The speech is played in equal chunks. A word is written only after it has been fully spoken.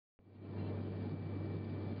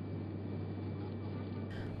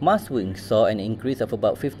MASwings saw an increase of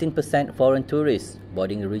about 15% foreign tourists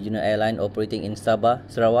boarding the regional airline operating in Sabah,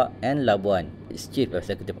 Sarawak and Labuan. Its Chief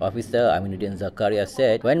Executive Officer Aminuddin Zakaria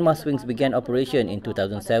said when MASwings began operation in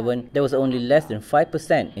 2007, there was only less than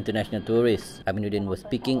 5% international tourists. Aminuddin was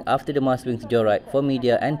speaking after the MASwings joyride for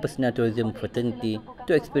media and personal tourism fraternity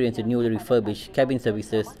to experience the newly refurbished cabin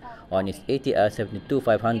services on its ATR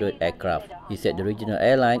 72-500 aircraft. He said the regional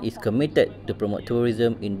airline is committed to promote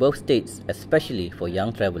tourism in both states, especially for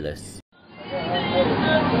young travellers.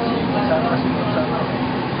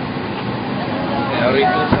 Hari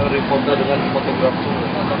itu saya reporter dengan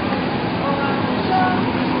fotografer.